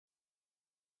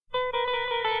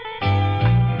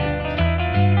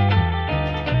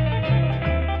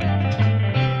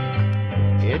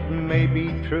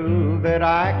true that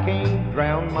I can't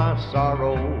drown my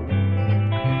sorrow.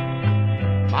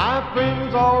 My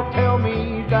friends all tell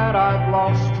me that I've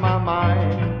lost my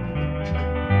mind.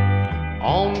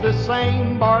 On the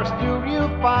same bar stool you'll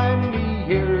find me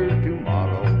here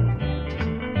tomorrow.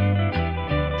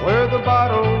 Where the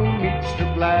bottle meets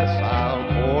the glass, I'll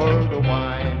pour the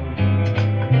wine.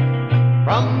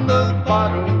 From the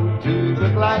bottle to the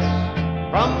glass,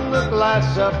 from the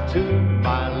glass up to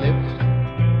my lips,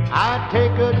 I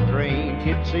take a drink,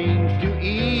 it seems to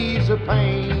ease the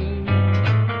pain.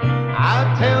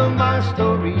 I tell my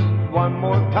story one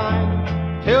more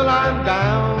time, till I'm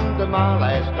down to my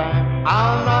last dime.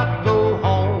 I'll not go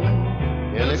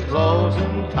home till it's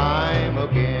closing time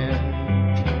again.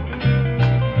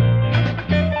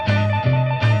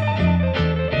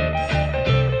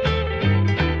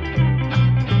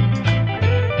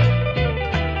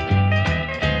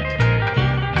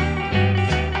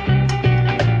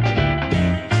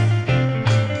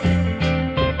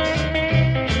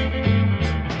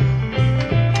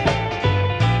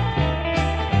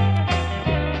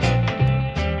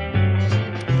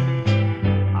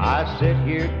 I sit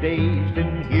here dazed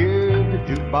and hear the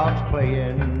jukebox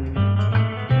playing.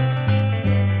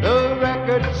 The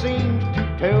record seems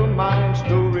to tell my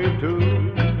story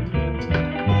too.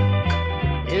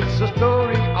 It's the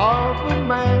story of a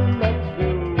man that's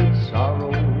filled with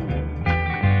sorrow.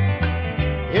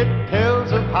 It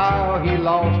tells of how he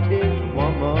lost his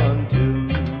woman too.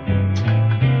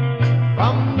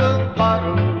 From the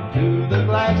bottle to the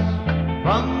glass,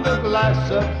 from the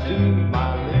glass up to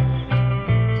my lips,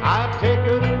 I take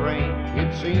a drink,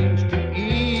 it seems to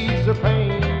ease the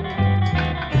pain.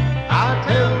 I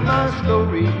tell my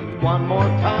story one more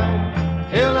time,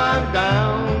 till I'm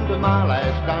down